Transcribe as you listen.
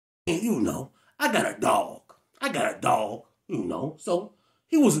You know, I got a dog. You know. So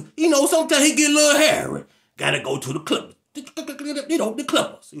he was, you know, sometimes he get a little hairy. Gotta go to the Clippers. You know, the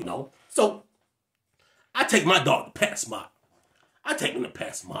Clippers, you know. So I take my dog to PetSmart. I take him to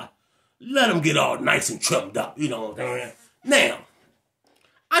PetSmart. Let him get all nice and trimmed up, you know what I'm saying? Now,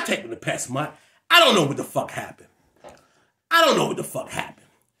 I take him to PetSmart. I don't know what the fuck happened.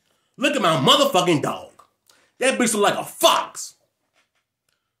 Look at my motherfucking dog. That bitch look like a fox.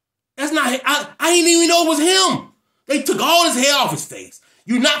 That's not, I didn't even know it was him. They took all his hair off his face.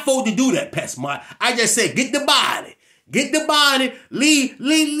 You're not supposed to do that, PetSmart. I just said, get the body. Get the body, leave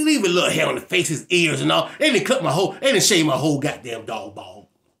a little hair on the face, his ears and all. They didn't shave my whole goddamn dog bald.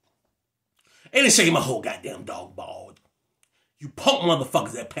 You punk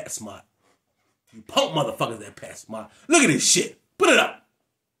motherfuckers at PetSmart. Look at this shit. Put it up.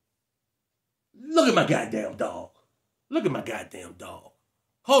 Look at my goddamn dog.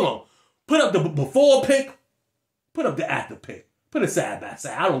 Hold on. Put up the before pic. Put up the after pic. Put it side by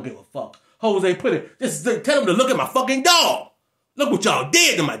side. I don't give a fuck. Jose, put it. Just tell them to look at my fucking dog. Look what y'all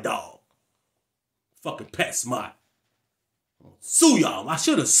did to my dog. Fucking PetSmart. Sue y'all. I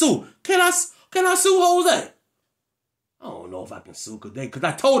should have sued. Can I sue Jose? I don't know if I can sue because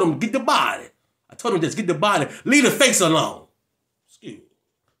I told him to get the body. I told him just get the body. Leave the face alone. Excuse me.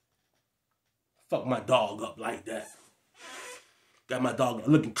 Fuck my dog up like that. Got my dog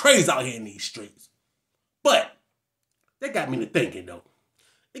looking crazy out here in these streets. But that got me to thinking though.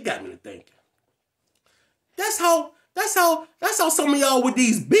 That's how some of y'all with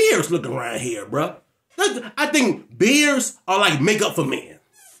these beards look around here, bruh. I think beards are like makeup for men.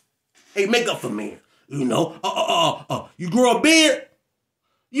 Hey, makeup for men. You know, you grow a beard,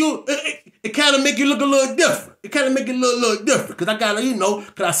 it kind of make you look a little different. Cause I gotta, you know,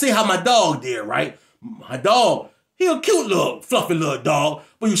 cause I see how my dog did, right? My dog, he a cute little, fluffy little dog,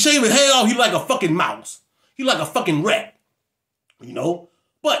 but you shave his hair off, he like a fucking mouse. He like a fucking rat, you know?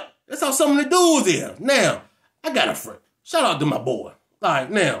 But that's how some of the dudes is. Now, I got a friend. Shout out to my boy. All right,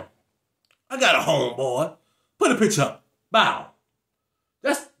 now, I got a homeboy. Put a picture up. Bow.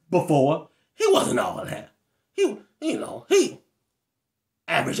 That's before. He wasn't all that. He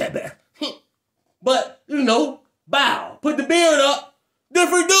average at best. But, you know, bow. Put the beard up.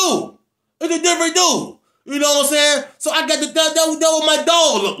 Different dude. It's a different dude. You know what I'm saying? So I got that what my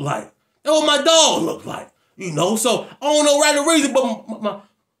dog look like. You know, so I don't know right or reason, but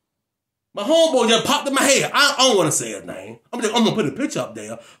my homeboy just popped in my head. I don't want to say his name. I'm gonna put a picture up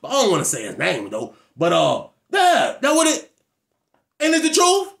there, but I don't want to say his name though. But yeah, that what it. Ain't it the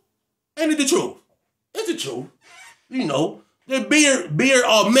truth? It's the truth. You know, the beard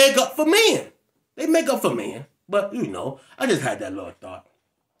are makeup for men. They make up for men. But you know, I just had that little thought.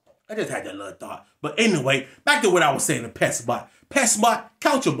 But anyway, back to what I was saying to PetSmart. PetSmart,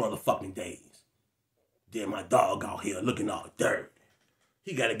 count your motherfucking days. Then my dog out here looking all dirty.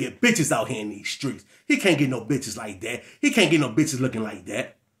 He gotta get bitches out here in these streets. He can't get no bitches like that. He can't get no bitches looking like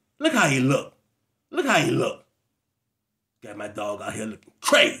that. Look how he look. Got my dog out here looking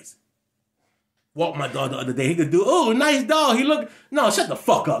crazy. Walked my dog the other day. He could do, oh, nice dog. He look, no, shut the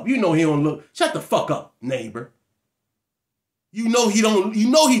fuck up. You know he don't look, shut the fuck up, neighbor. You know he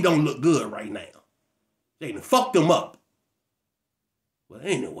don't look good right now. They done fucked him up. Well,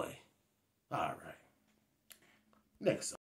 anyway, all right. Next up.